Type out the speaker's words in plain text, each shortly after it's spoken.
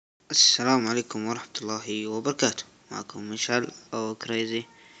السلام عليكم ورحمة الله وبركاته. معكم مشعل أو كريزي.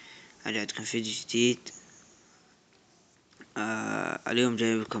 رجعتكم فيديو جديد. اليوم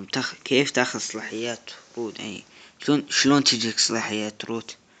جايب لكم كيف تاخذ صلاحيات روت، يعني شلون تجيك صلاحيات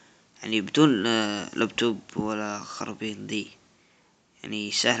روت، يعني بدون لابتوب ولا خرابيط دي.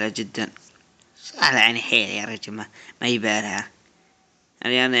 يعني سهلة جدا، سهلة يعني حيل يا رجل، ما يبالها.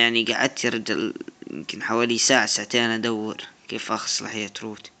 يعني أنا يعني قعدت يا رجل يمكن حوالي ساعتين أدور كيف أخذ صلاحيات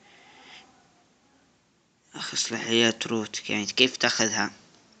روت. صلاحيات روت يعني كيف تاخذها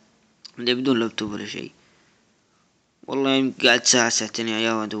بدون لابتوب ولا شيء. والله قعدت ساعتين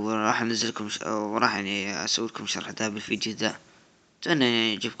يا ادور. راح انزلكم راح يعني اسوي لكم شرح ذا بالفيديو ذا. اتمنى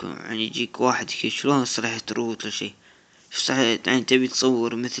يعني يجيبكم، يعني يجيك واحد كذا شلون صلاحية روت ولا شيء. صحيح يعني تبي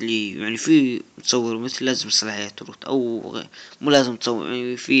تصور مثلي، يعني في تصور مثل لازم صلاحيات روت او مو لازم تصور.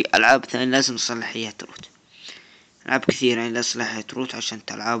 يعني في العاب ثانية لازم صلاحيات روت، العاب كثير يعني لا صلاحية روت عشان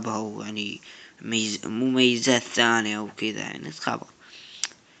تلعبها، ويعني مميزات ثانية وكذا يعني تخابر.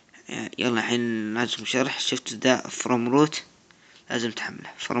 يلا الحين لازم شرح. شفت ذا فروم روت لازم تحمله.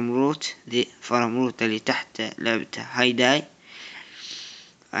 فروم روت اللي تحت لعبته هاي داي،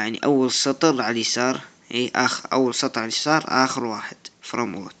 يعني اول سطر على اليسار. اول سطر على اليسار اخر واحد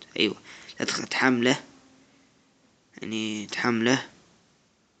فروم روت. ايوه تدخل تحمله، يعني تحمله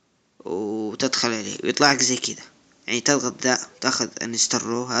وتدخل عليه ويطلع لك زي كذا. يعني تضغط ذا تاخذ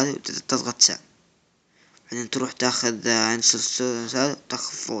انسترو هذا وتضغط سام، بعدين تروح تاخذ انسترو هذا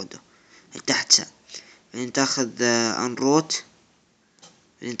تاخذ فودو تحت سام، بعدين تاخذ انروت،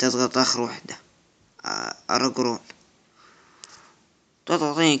 بعدين تضغط اخر واحدة ارقرون.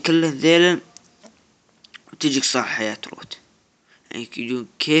 تضغطين كله ذيلا وتجيك صلاحيات روت. يعني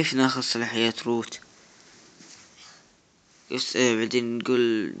كيف ناخذ صلاحيات روت؟ بعدين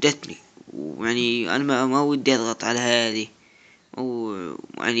نقول جتني، ويعني انا ما ودي اضغط على هذه،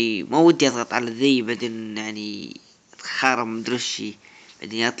 يعني ما ودي اضغط على ذي، بعدين يعني خارم مدرشي،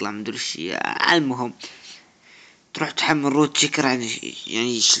 بعدين يطلع مدرشي. المهم تروح تحمل روت شكر،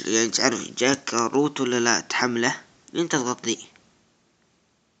 يعني تعرف جاك روت ولا لا، تحمله لين تضغط ذي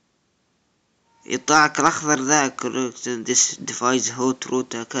يطلعك الاخضر ذا this device hot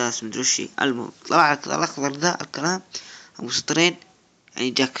root كاس مدرشي. المهم طلعك الاخضر ذا الكلام ابو سطرين، يعني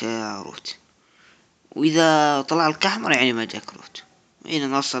جاك روت. واذا طلع لك احمر يعني ما جاك روت. هنا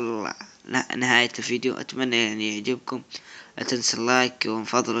نوصل نهاية الفيديو. اتمنى يعني يعجبكم. لا تنسى اللايك ومن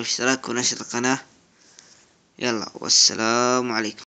فضل الاشتراك ونشر القناة. يلا والسلام عليكم.